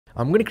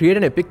I'm going to create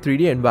an epic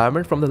 3D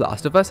environment from The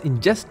Last of Us in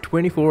just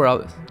 24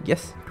 hours.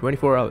 Yes,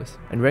 24 hours.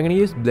 And we're going to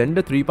use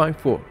Blender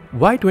 3.4.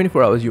 Why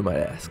 24 hours, you might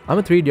ask? I'm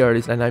a 3D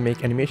artist and I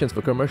make animations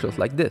for commercials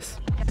like this.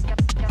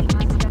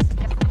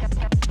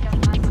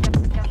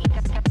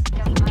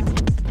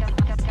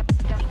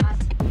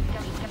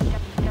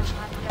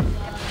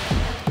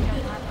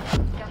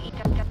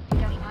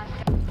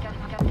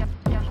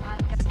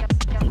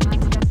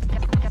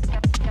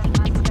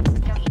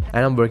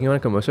 And I'm working on a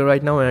commercial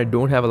right now and I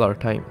don't have a lot of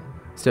time.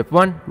 Step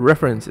 1.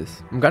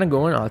 References. I'm gonna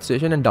go on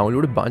ArtStation and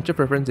download a bunch of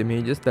reference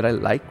images that I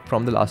like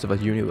from the Last of Us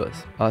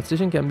universe.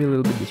 ArtStation can be a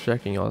little bit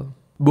distracting, y'all.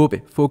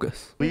 Bope,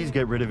 focus. Please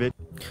get rid of it.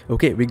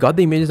 Okay, we got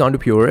the images onto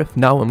PureRef.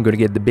 Now I'm gonna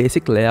get the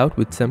basic layout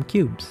with some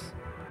cubes.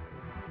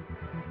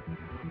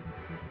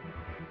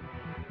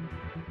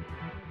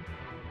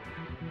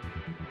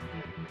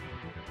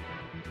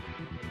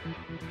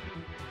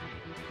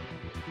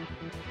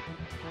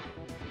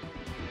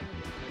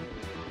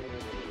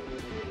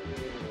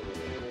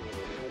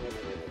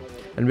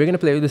 And we're gonna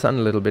play with the sun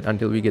a little bit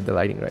until we get the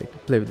lighting right.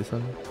 Play with the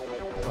sun.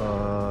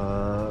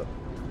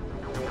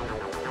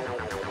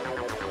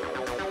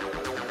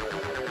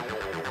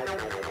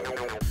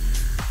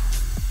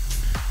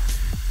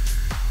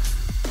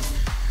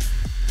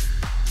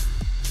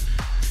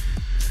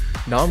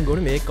 Now I'm going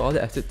to make all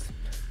the assets.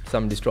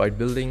 Some destroyed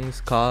buildings,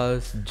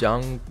 cars,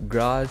 junk,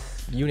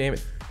 grass, you name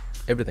it.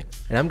 Everything.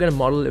 And I'm gonna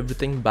model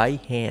everything by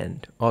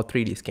hand or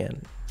 3D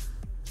scan.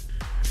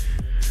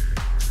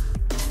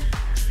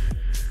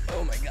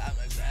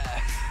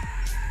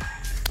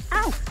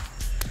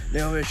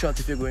 Never wear shorts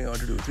if you're going out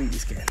to do a 3D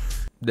scan.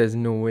 There's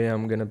no way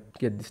I'm gonna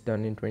get this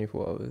done in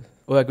 24 hours.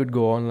 Or I could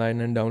go online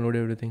and download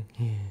everything.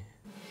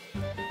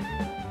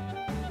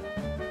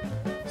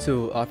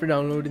 So after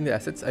downloading the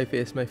assets, I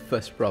faced my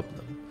first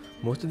problem.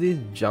 Most of these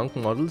junk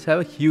models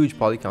have a huge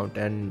poly count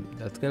and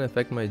that's gonna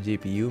affect my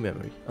GPU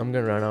memory. I'm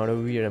gonna run out of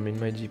VRAM in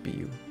my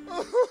GPU.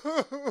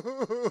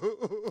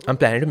 I'm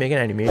planning to make an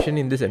animation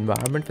in this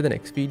environment for the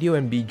next video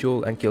and be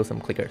Joel and kill some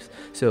clickers.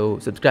 So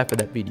subscribe for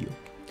that video.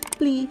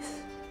 Please.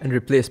 And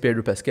replace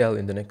Pedro Pascal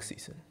in the next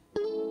season.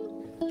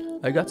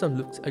 I got some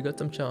looks, I got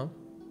some charm.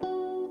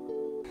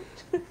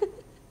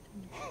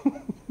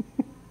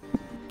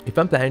 If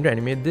I'm planning to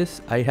animate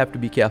this, I have to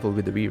be careful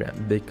with the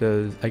VRAM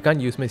because I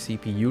can't use my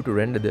CPU to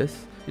render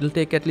this. It'll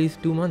take at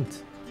least 2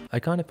 months. I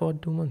can't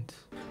afford 2 months.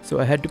 So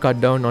I had to cut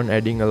down on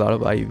adding a lot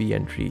of ivy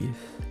and trees.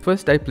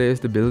 First I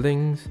placed the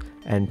buildings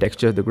and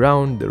textured the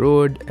ground, the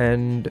road,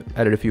 and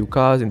added a few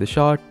cars in the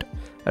shot,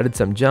 added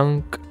some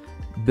junk,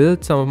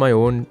 built some of my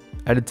own,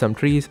 added some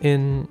trees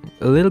in,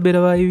 a little bit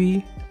of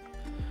ivy.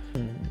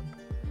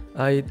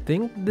 I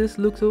think this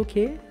looks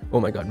okay. Oh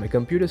my god, my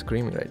computer's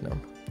screaming right now.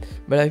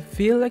 But I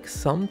feel like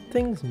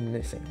something's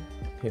missing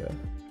here.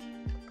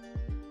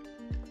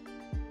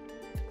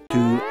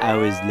 2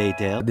 hours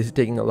later. This is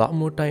taking a lot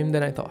more time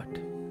than I thought.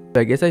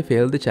 I guess I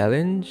failed the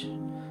challenge.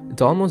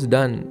 It's almost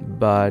done,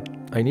 but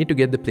I need to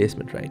get the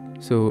placement right.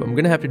 So I'm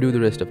gonna have to do the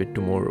rest of it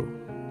tomorrow.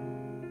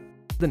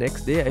 The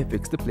next day I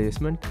fixed the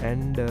placement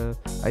and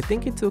I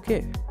think it's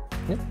okay.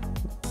 Yeah.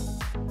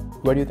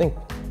 What do you think?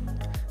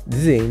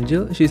 This is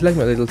Angel. She's like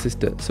my little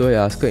sister, so I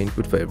ask her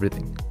input for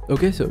everything.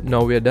 Okay, so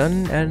now we are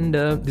done and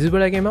this is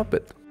what I came up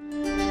with.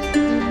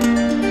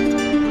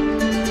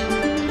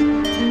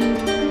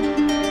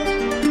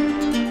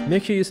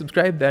 Make sure you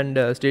subscribe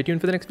and stay tuned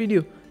for the next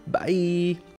video. Bye!